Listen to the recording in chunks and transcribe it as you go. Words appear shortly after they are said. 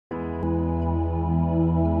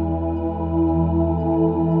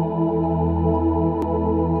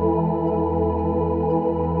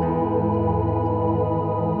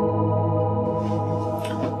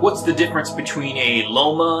what's the difference between a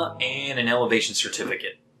LOMA and an elevation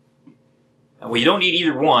certificate? Well, you don't need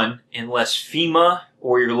either one unless FEMA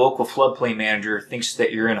or your local floodplain manager thinks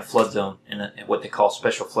that you're in a flood zone, in what they call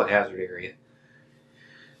special flood hazard area.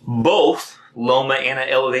 Both LOMA and an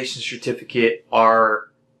elevation certificate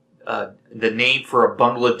are the name for a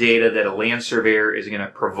bundle of data that a land surveyor is going to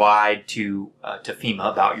provide to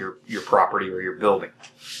FEMA about your property or your building.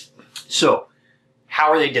 So,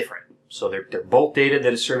 how are they different? So they're both data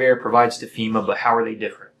that a surveyor provides to FEMA, but how are they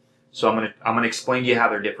different? So I'm gonna explain to you how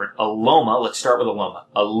they're different. A LOMA, let's start with a LOMA.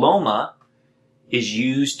 A LOMA is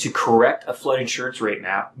used to correct a flood insurance rate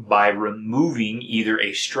map by removing either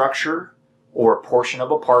a structure or a portion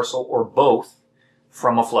of a parcel or both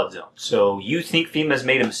from a flood zone. So you think FEMA's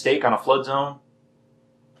made a mistake on a flood zone?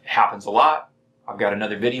 It happens a lot. I've got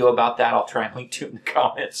another video about that. I'll try and link to it in the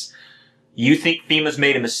comments. You think FEMA's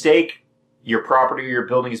made a mistake? Your property or your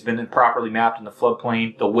building has been improperly mapped in the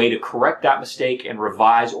floodplain. The way to correct that mistake and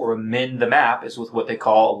revise or amend the map is with what they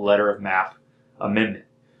call a letter of map amendment.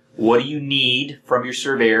 What do you need from your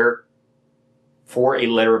surveyor for a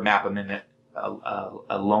letter of map amendment,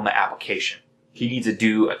 a LOMA application? He needs to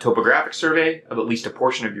do a topographic survey of at least a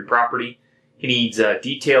portion of your property. He needs a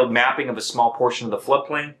detailed mapping of a small portion of the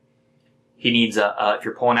floodplain. He needs if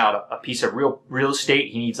you're pulling out a piece of real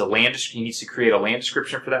estate, he needs to create a land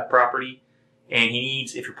description for that property. And he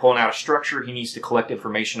needs, if you're pulling out a structure, he needs to collect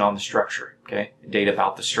information on the structure, okay? Data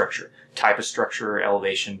about the structure, type of structure,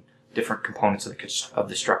 elevation, different components of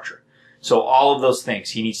the structure. So all of those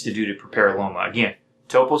things he needs to do to prepare a LOMA. Again,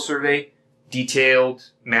 topo survey,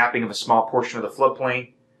 detailed mapping of a small portion of the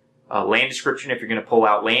floodplain, land description if you're going to pull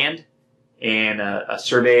out land, and a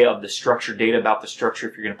survey of the structure, data about the structure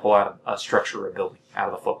if you're going to pull out a structure or a building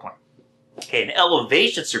out of the floodplain. Okay, an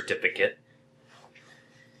elevation certificate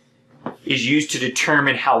is used to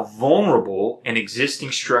determine how vulnerable an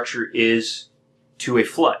existing structure is to a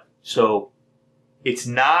flood. So it's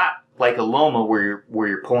not like a LOMA where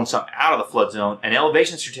you're pulling something out of the flood zone. An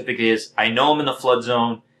elevation certificate is, I know I'm in the flood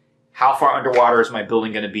zone. How far underwater is my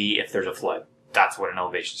building going to be if there's a flood? That's what an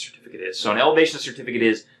elevation certificate is. So an elevation certificate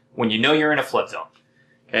is when you know you're in a flood zone.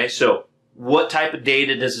 Okay, so what type of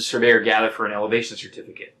data does a surveyor gather for an elevation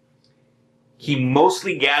certificate? He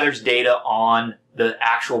mostly gathers data on the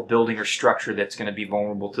actual building or structure that's going to be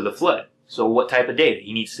vulnerable to the flood. So what type of data?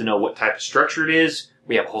 He needs to know what type of structure it is.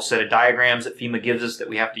 We have a whole set of diagrams that FEMA gives us that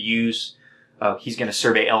we have to use. He's going to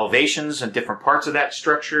survey elevations and different parts of that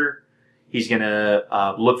structure. He's going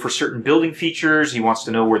to look for certain building features. He wants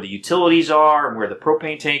to know where the utilities are and where the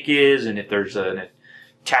propane tank is and if there's an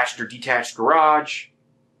attached or detached garage.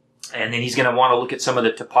 And then he's going to want to look at some of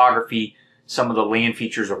the topography, some of the land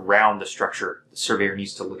features around the structure. The surveyor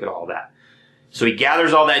needs to look at all that. So he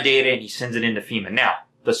gathers all that data and he sends it into FEMA. Now,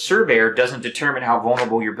 the surveyor doesn't determine how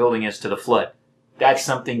vulnerable your building is to the flood. That's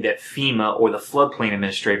something that FEMA or the floodplain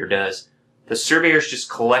administrator does. The surveyor's just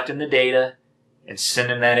collecting the data and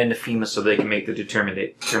sending that into FEMA so they can make the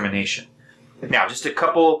determination. Now, just a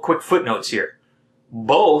couple quick footnotes here.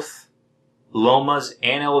 Both LOMAs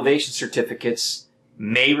and elevation certificates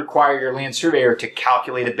may require your land surveyor to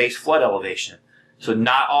calculate a base flood elevation. So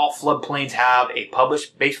not all floodplains have a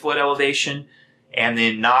published base flood elevation, and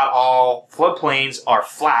then not all floodplains are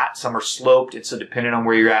flat. Some are sloped, and so depending on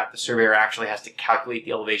where you're at, the surveyor actually has to calculate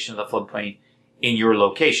the elevation of the floodplain in your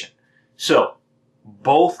location. So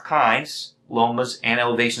both kinds, LOMAs and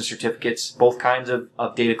elevation certificates, both kinds of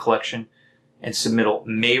data collection and submittal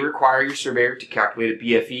may require your surveyor to calculate a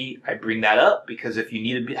BFE. I bring that up because if you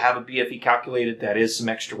need to have a BFE calculated, that is some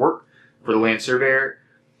extra work for the land surveyor.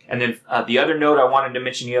 And then the other note I wanted to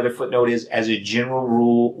mention, the other footnote is, as a general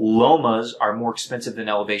rule, LOMAs are more expensive than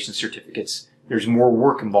elevation certificates. There's more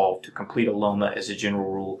work involved to complete a LOMA as a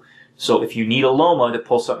general rule. So if you need a LOMA to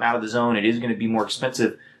pull something out of the zone, it is going to be more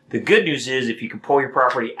expensive. The good news is if you can pull your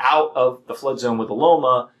property out of the flood zone with a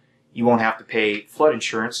LOMA, you won't have to pay flood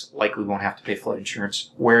insurance, likely won't have to pay flood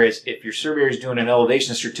insurance. Whereas if your surveyor is doing an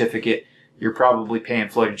elevation certificate, you're probably paying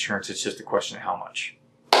flood insurance. It's just a question of how much.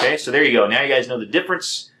 Okay, so there you go. Now you guys know the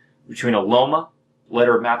difference between a LOMA,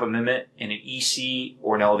 letter of map amendment, and an EC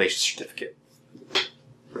or an elevation certificate.